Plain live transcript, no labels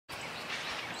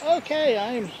Okay,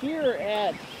 I am here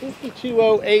at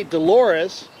 5208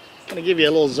 Delores. I'm going to give you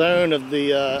a little zone of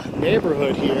the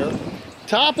neighborhood here.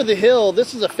 Top of the hill,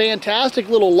 this is a fantastic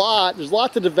little lot. There's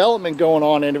lots of development going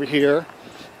on over here.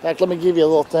 In fact, let me give you a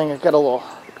little thing. I've got a little,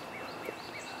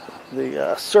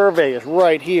 the survey is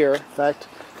right here. In fact,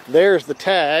 there's the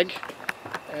tag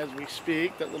as we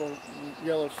speak, that little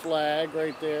yellow flag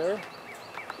right there.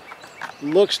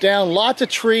 Looks down, lots of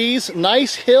trees,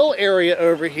 nice hill area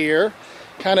over here.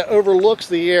 Kind of overlooks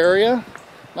the area.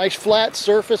 Nice flat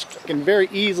surface, can very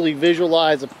easily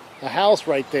visualize a house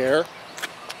right there.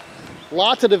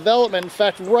 Lots of development. In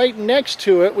fact, right next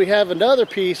to it we have another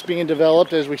piece being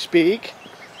developed as we speak.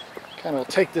 Kind of will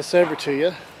take this over to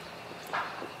you.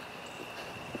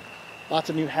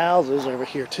 Lots of new houses over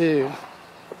here too.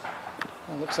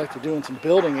 It looks like they're doing some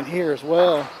building in here as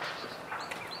well.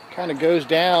 Kind of goes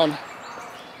down.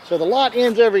 So the lot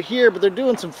ends over here, but they're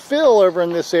doing some fill over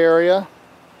in this area.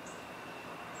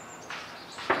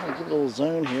 I'll give it a little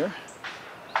zone here.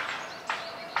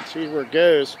 Let's see where it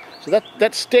goes. So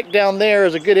that stick down there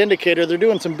is a good indicator. They're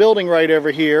doing some building right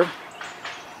over here.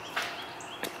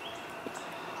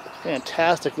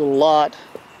 Fantastic little lot.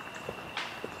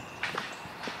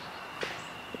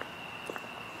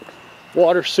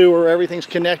 Water, sewer, everything's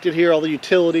connected here. All the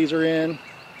utilities are in.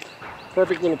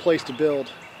 Perfect little place to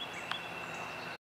build.